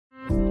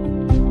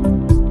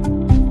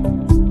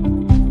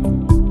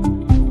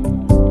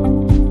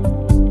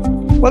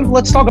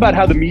Let's talk about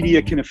how the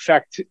media can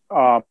affect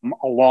a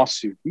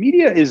lawsuit.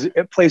 Media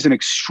plays an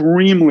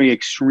extremely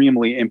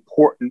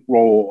important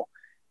role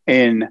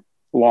in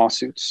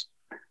lawsuits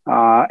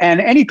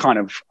and any kind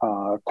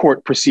of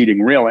court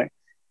proceeding, really.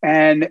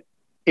 And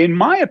in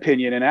my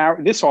opinion,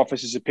 in this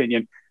office's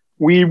opinion,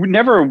 we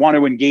never want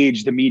to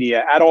engage the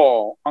media at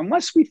all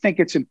unless we think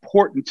it's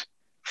important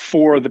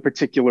for the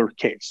particular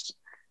case.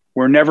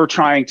 We're never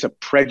trying to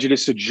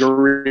prejudice a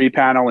jury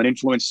panel and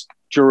influence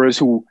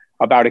jurors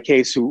about a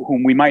case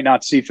whom we might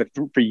not see for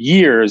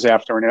years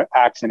after an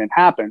accident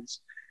happens.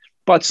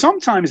 But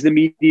sometimes the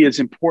media is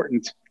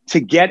important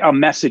to get a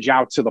message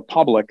out to the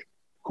public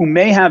who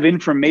may have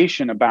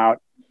information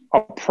about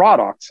a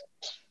product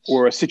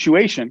or a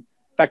situation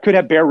that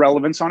could bear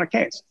relevance on a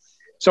case.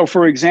 So,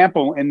 for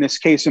example, in this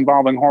case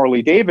involving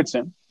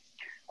Harley-Davidson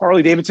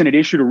had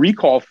issued a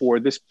recall for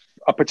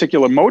a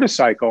particular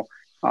motorcycle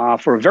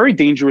for a very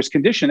dangerous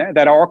condition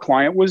that our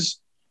client was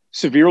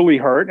severely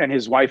hurt and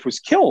his wife was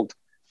killed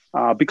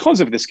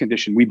because of this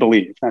condition, we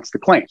believe. That's the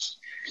claim.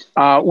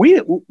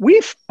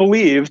 We've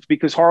believed,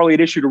 because Harley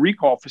had issued a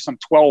recall for some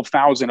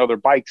 12,000 other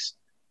bikes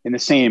for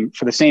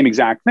the same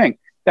exact thing,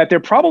 that there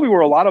probably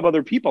were a lot of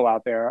other people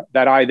out there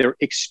that either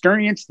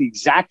experienced the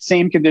exact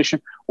same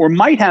condition or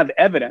might have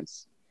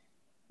evidence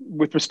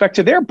with respect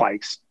to their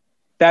bikes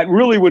that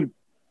really would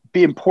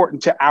be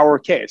important to our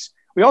case.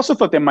 We also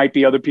thought there might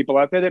be other people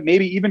out there that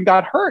maybe even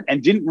got hurt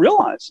and didn't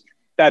realize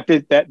that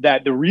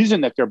the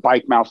reason that their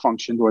bike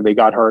malfunctioned or they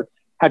got hurt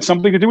had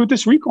something to do with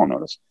this recall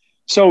notice.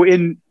 So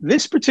in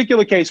this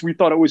particular case, we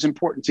thought it was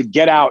important to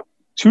get out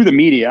to the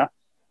media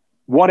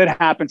what had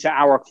happened to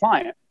our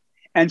client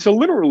and to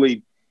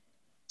literally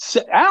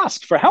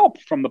ask for help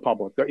from the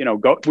public,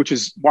 which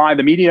is why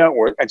the media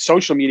and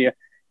social media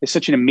is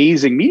such an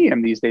amazing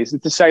medium these days.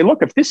 And to say,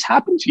 look, if this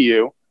happened to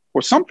you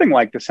or something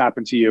like this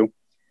happened to you,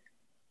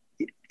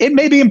 it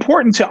may be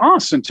important to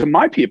us and to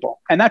my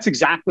people. And that's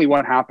exactly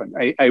what happened.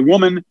 A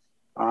woman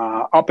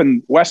up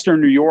in Western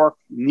New York,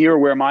 near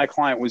where my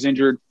client was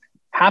injured,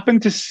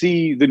 happened to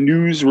see the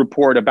news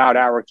report about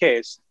our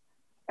case.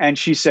 And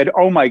she said,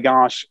 oh my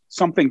gosh,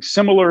 something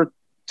similar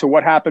to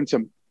what happened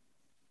to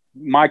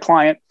my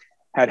client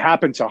had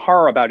happened to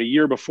her about a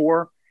year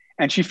before.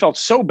 And she felt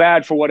so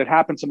bad for what had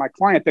happened to my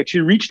client that she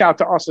reached out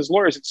to us as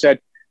lawyers and said,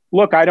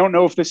 look, I don't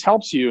know if this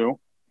helps you,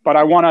 but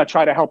I want to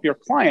try to help your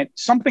client.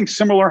 Something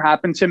similar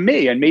happened to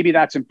me, and maybe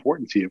that's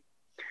important to you.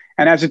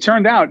 And as it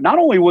turned out, not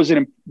only was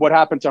it what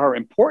happened to her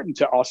important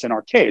to us in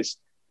our case,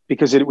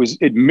 because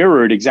it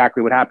mirrored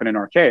exactly what happened in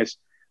our case,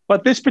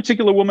 but this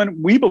particular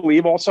woman, we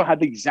believe, also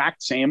had the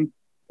exact same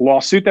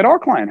lawsuit that our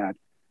client had.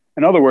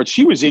 In other words,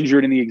 she was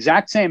injured in the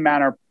exact same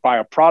manner by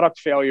a product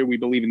failure, we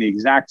believe, in the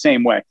exact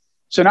same way.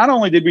 So not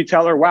only did we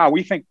tell her, wow,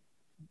 we think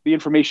the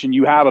information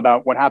you have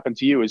about what happened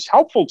to you is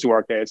helpful to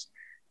our case,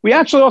 we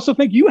actually also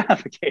think you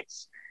have a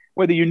case,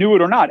 whether you knew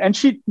it or not. And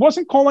she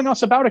wasn't calling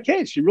us about a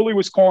case. She really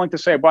was calling to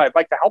say, well, I'd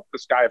like to help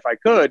this guy if I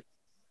could.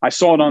 I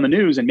saw it on the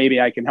news and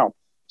maybe I can help.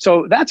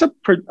 So that's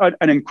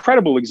an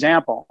incredible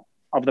example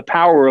of the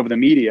power of the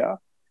media.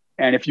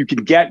 And if you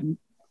can get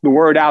the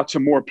word out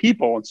to more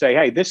people and say,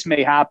 hey, this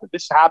may happen,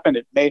 this happened,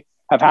 it may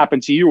have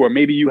happened to you, or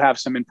maybe you have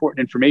some important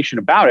information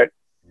about it,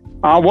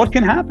 what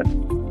can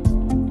happen?